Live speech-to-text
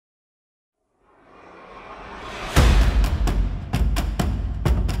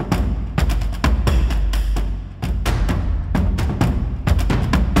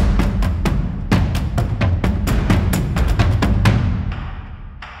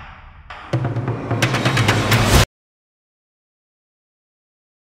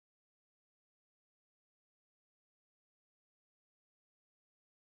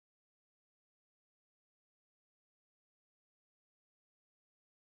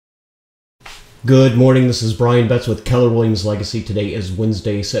Good morning, this is Brian Betts with Keller Williams Legacy. Today is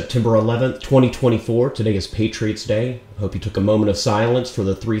Wednesday, September 11th, 2024. Today is Patriots Day. I hope you took a moment of silence for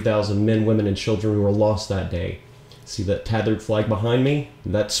the 3,000 men, women, and children who were lost that day. See that tattered flag behind me?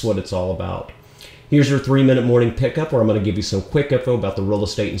 That's what it's all about. Here's your 3-minute morning pickup where I'm going to give you some quick info about the real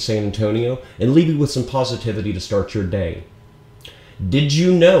estate in San Antonio and leave you with some positivity to start your day. Did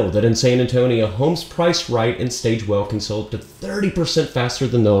you know that in San Antonio, homes priced right and staged well can sell up to 30% faster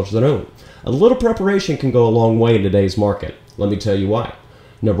than those that own? A little preparation can go a long way in today's market. Let me tell you why.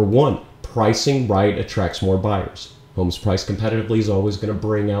 Number one, pricing right attracts more buyers. Homes priced competitively is always going to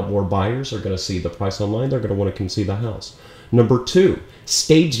bring out more buyers. They're going to see the price online. They're going to want to come see the house. Number two,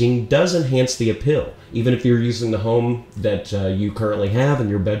 staging does enhance the appeal. Even if you're using the home that you currently have in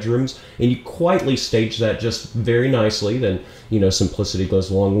your bedrooms and you quietly stage that just very nicely, then simplicity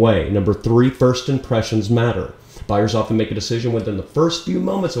goes a long way. Number three, first impressions matter. Buyers often make a decision within the first few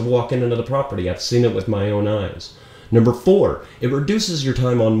moments of walking into the property. I've seen it with my own eyes. Number four, it reduces your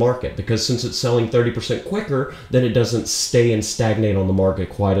time on market because since it's selling 30% quicker, then it doesn't stay and stagnate on the market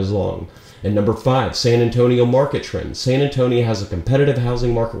quite as long. And number five, San Antonio market trends. San Antonio has a competitive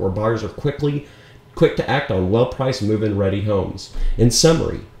housing market where buyers are quick to act on well-priced move-in ready homes. In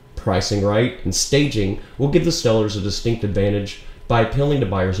summary, pricing right and staging will give the sellers a distinct advantage by appealing to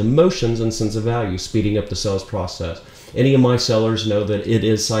buyers' emotions and sense of value, speeding up the sales process. Any of my sellers know that it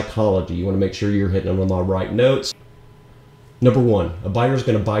is psychology. You want to make sure you're hitting them on the right notes. Number one, a buyer is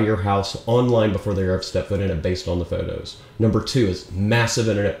going to buy your house online before they ever step foot in it based on the photos. Number two is massive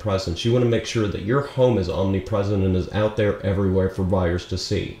internet presence. You want to make sure that your home is omnipresent and is out there everywhere for buyers to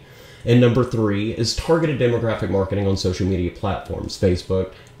see. And number three is targeted demographic marketing on social media platforms,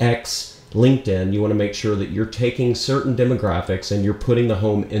 Facebook, X, LinkedIn. You want to make sure that you're taking certain demographics and you're putting the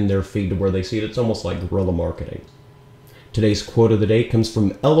home in their feed to where they see it. It's almost like guerrilla marketing. Today's quote of the day comes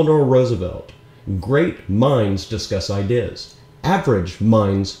from Eleanor Roosevelt. Great minds discuss ideas. Average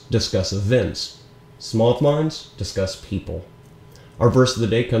minds discuss events. Small minds discuss people. Our verse of the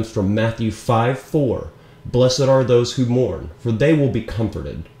day comes from Matthew 5:4. Blessed are those who mourn, for they will be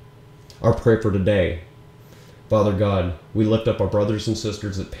comforted. Our prayer for today. Father God, we lift up our brothers and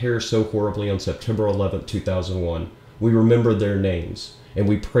sisters that perished so horribly on September 11, 2001. We remember their names, and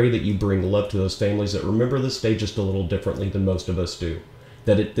we pray that you bring love to those families that remember this day just a little differently than most of us do,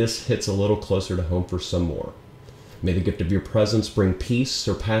 that this hits a little closer to home for some more. May the gift of your presence bring peace,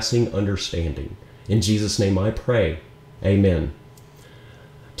 surpassing understanding. In Jesus' name I pray, amen.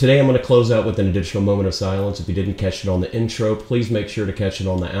 Today I'm going to close out with an additional moment of silence. If you didn't catch it on the intro, please make sure to catch it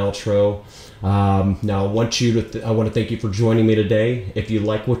on the outro. Now I want to thank you for joining me today. If you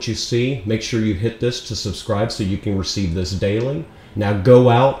like what you see, make sure you hit this to subscribe so you can receive this daily. Now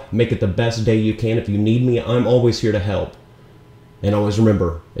go out, make it the best day you can. If you need me, I'm always here to help. And always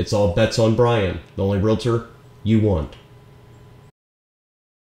remember, it's all bets on Brian, the only realtor you want.